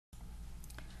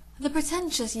The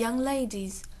Pretentious Young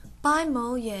Ladies by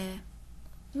Moliere.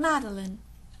 Madelon.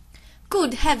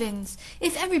 Good heavens!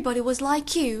 If everybody was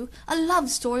like you, a love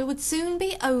story would soon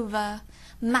be over.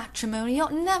 Matrimony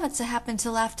ought never to happen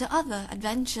till after other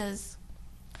adventures.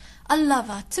 A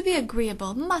lover, to be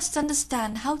agreeable, must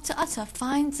understand how to utter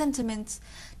fine sentiments,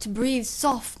 to breathe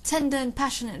soft, tender, and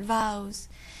passionate vows.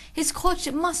 His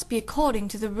courtship must be according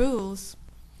to the rules.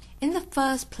 In the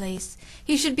first place,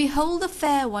 he should behold the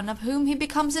fair one of whom he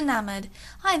becomes enamoured,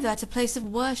 either at a place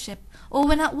of worship, or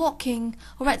when out walking,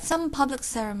 or at some public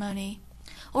ceremony.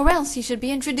 Or else he should be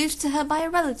introduced to her by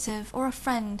a relative or a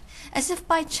friend, as if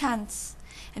by chance,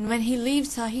 and when he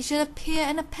leaves her he should appear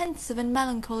in a pensive and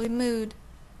melancholy mood.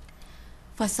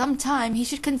 For some time he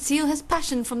should conceal his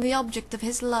passion from the object of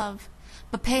his love,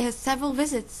 but pay her several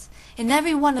visits, in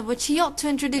every one of which he ought to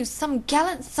introduce some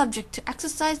gallant subject to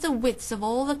exercise the wits of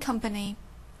all the company.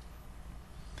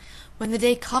 When the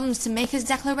day comes to make his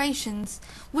declarations,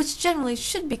 which generally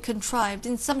should be contrived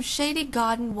in some shady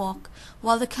garden walk,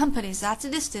 while the company is at a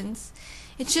distance,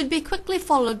 it should be quickly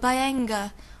followed by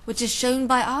anger, which is shown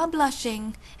by our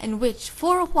blushing, and which,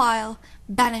 for a while,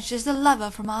 banishes the lover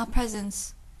from our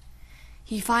presence.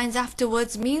 He finds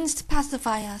afterwards means to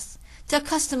pacify us, to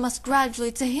accustom us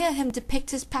gradually to hear him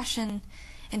depict his passion,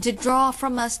 and to draw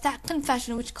from us that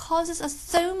confession which causes us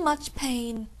so much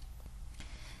pain.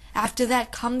 After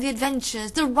that come the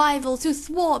adventures, the rivals who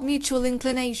thwart mutual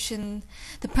inclination,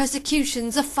 the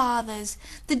persecutions of fathers,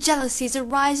 the jealousies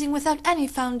arising without any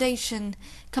foundation,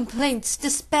 complaints,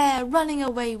 despair running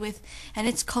away with, and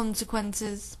its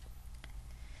consequences.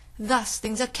 Thus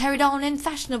things are carried on in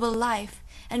fashionable life,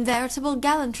 and veritable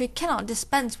gallantry cannot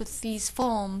dispense with these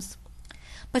forms.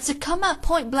 But to come out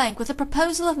point blank with a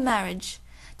proposal of marriage,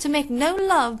 to make no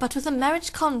love but with a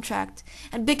marriage contract,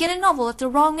 and begin a novel at the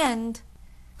wrong end.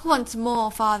 Once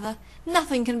more, father,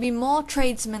 nothing can be more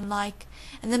tradesmanlike,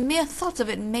 and the mere thought of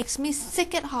it makes me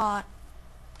sick at heart.